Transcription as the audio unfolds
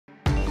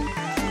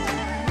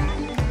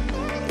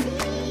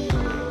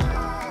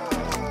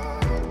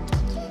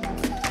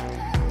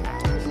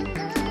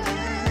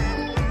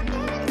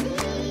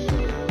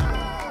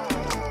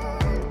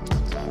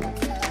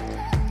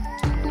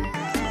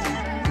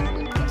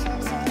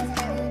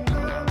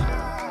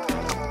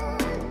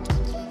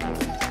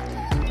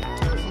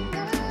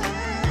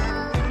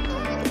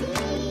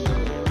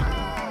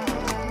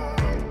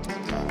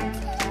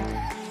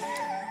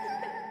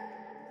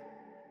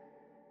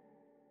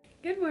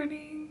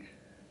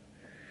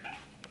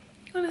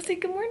You want to say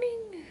good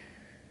morning?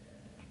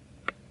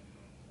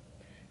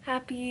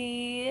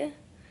 Happy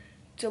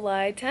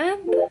July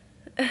 10th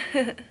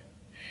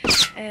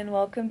and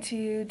welcome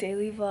to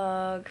daily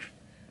vlog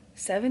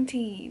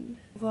 17.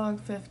 Vlog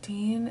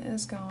 15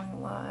 is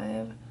going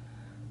live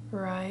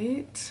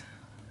right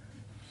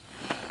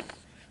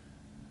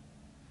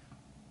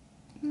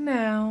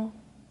now.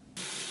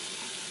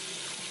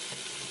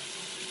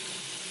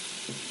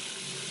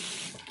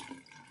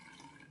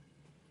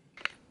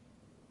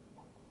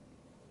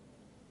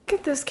 Look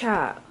at this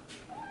cat.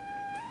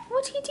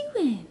 What are you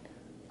doing?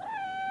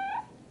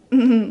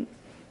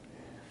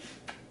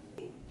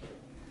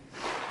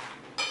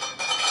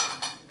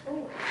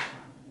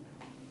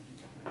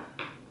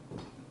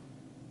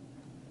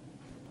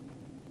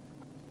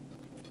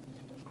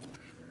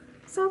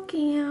 So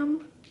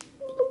Cam.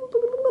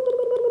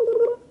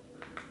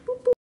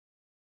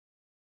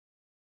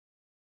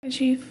 Hi,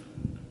 Chief.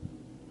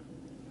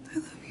 I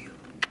love you.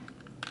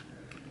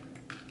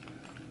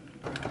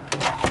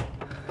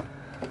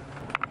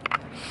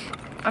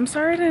 I'm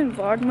sorry I didn't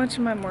vlog much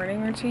of my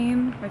morning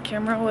routine. My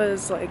camera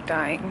was like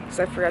dying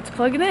because I forgot to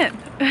plug it in.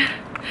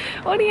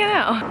 What do you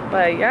know?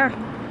 But yeah,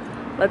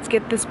 let's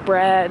get this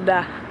bread.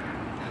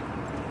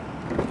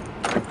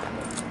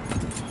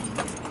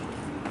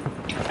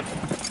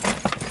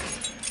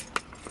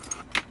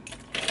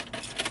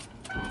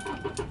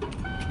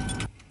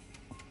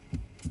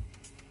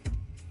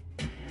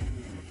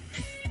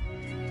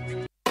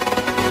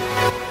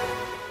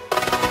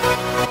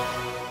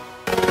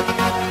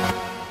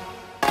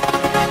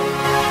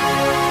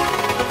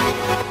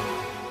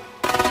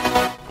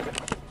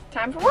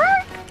 Time for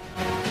work!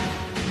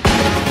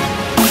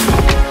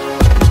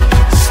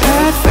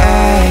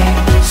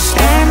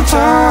 Stand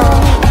tall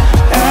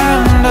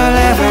and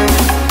deliver.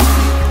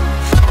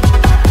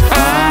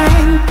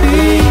 Find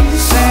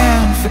peace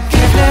and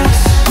forgiveness.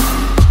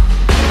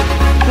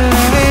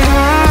 Let it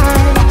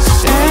hide.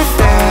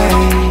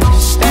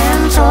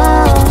 Stand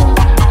tall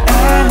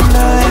and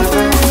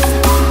deliver.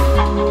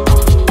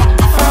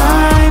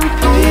 Find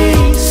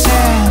peace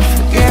and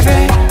forgive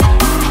it.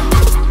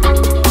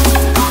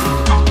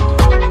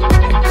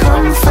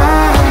 Come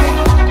find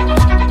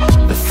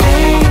the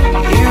thing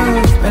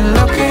you've been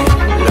looking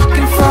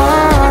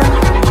for.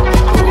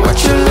 What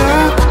you're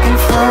looking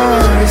for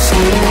is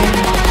here.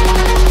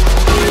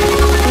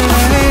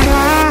 Let it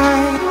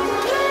hide.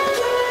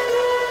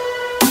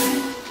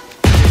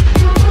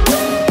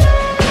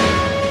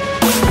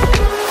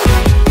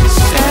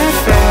 Stand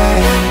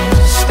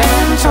fast,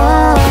 stand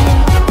tall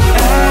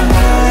and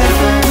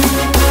deliver.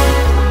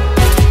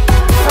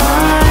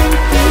 Find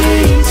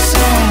peace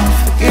and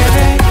forgive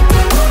it.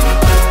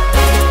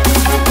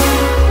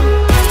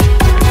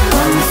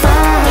 Come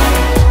find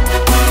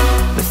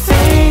the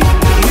thing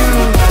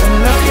you've been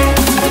looking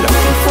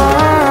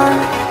for.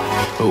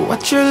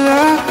 What you're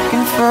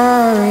looking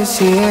for is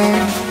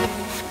here.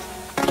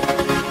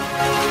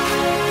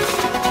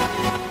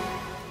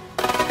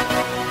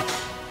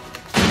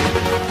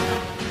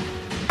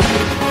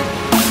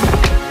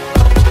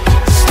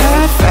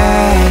 Stand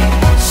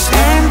fast,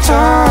 stand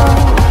tall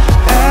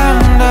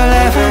and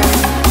deliver.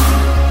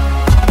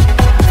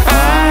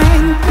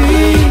 Find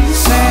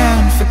peace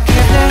and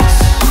forgiveness.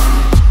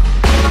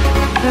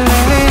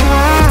 Let it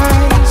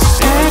hide.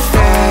 Stand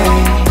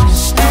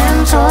fast,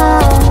 stand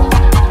tall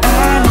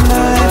and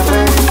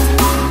deliver.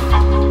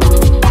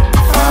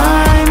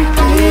 Find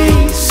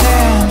peace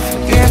and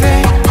forgive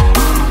it.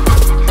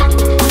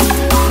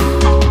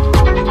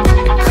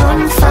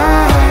 Come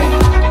find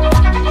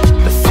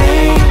the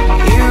thing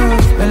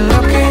you've been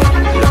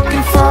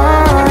looking for.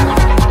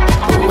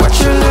 What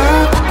you're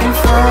looking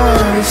for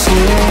is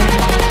here.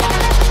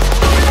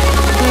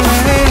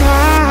 Let it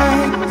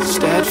hide.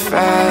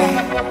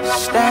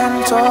 Steadfast, stand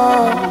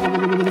tall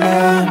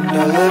and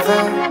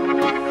deliver.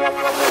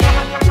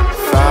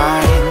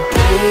 Find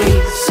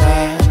peace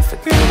and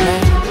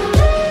forgiveness.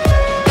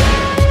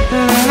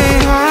 Let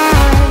it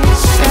hide.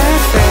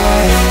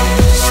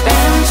 Steadfast,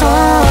 stand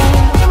tall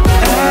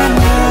and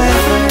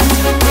deliver.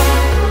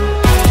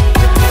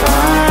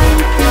 Find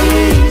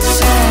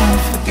peace and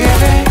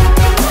forgive it.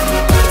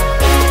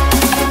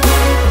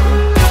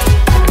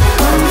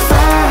 Come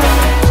find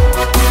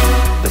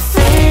the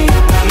thing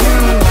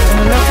you've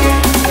been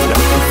looking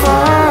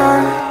for.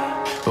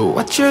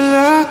 What you're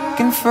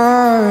looking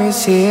for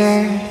is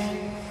here.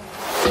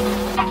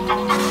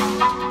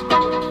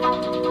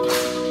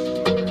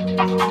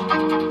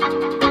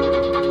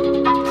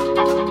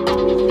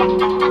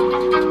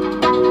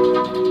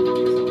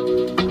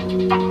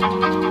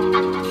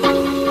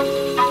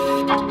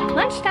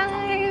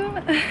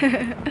 Lunchtime!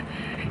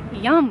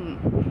 Yum!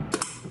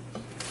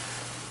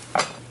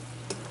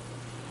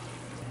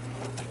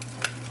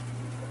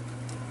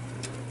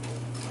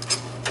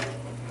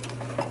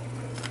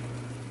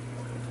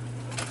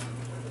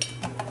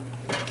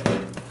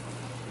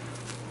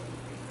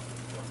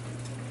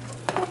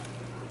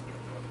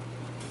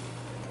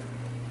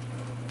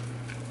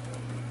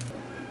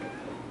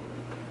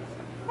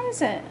 What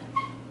is it?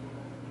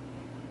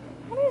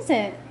 What is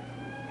it?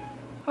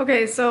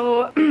 Okay,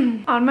 so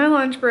on my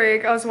lunch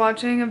break, I was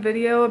watching a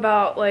video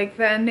about like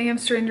the ending of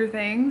Stranger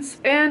Things.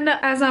 And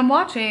as I'm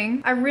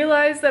watching, I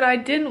realized that I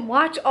didn't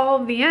watch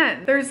all of the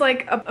end. There's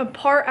like a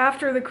part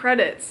after the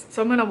credits.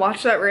 So I'm gonna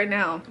watch that right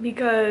now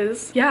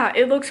because yeah,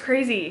 it looks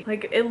crazy.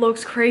 Like it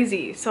looks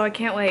crazy. So I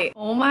can't wait.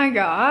 Oh my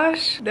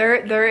gosh.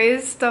 There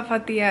is stuff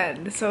at the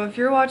end. So if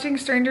you're watching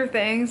Stranger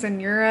Things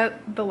and you're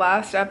at the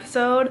last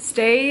episode,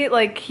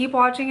 keep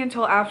watching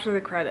until after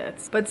the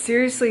credits. But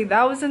seriously,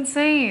 that was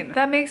insane.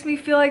 That makes me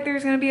feel like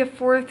there's gonna be a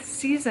 4th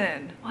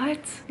season. What?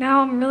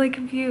 Now I'm really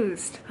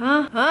confused.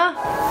 Huh?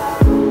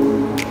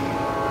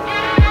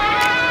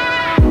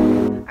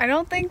 I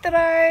don't think that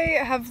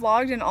I have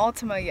vlogged in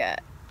Ultima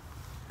yet.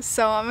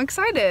 So I'm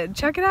excited.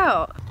 Check it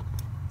out.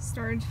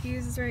 Storage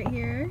fuse is right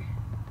here.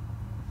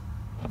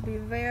 Be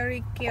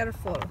very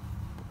careful.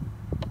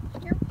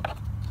 Yep.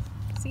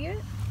 See it?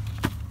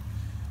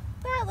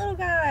 That little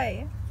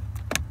guy.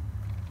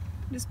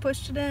 Just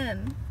pushed it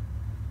in.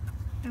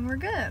 And we're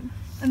good.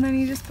 And then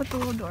you just put the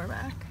little door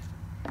back.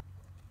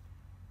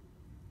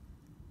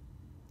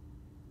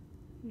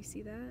 You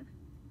see that?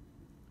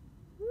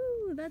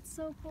 Woo, that's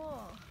so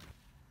cool.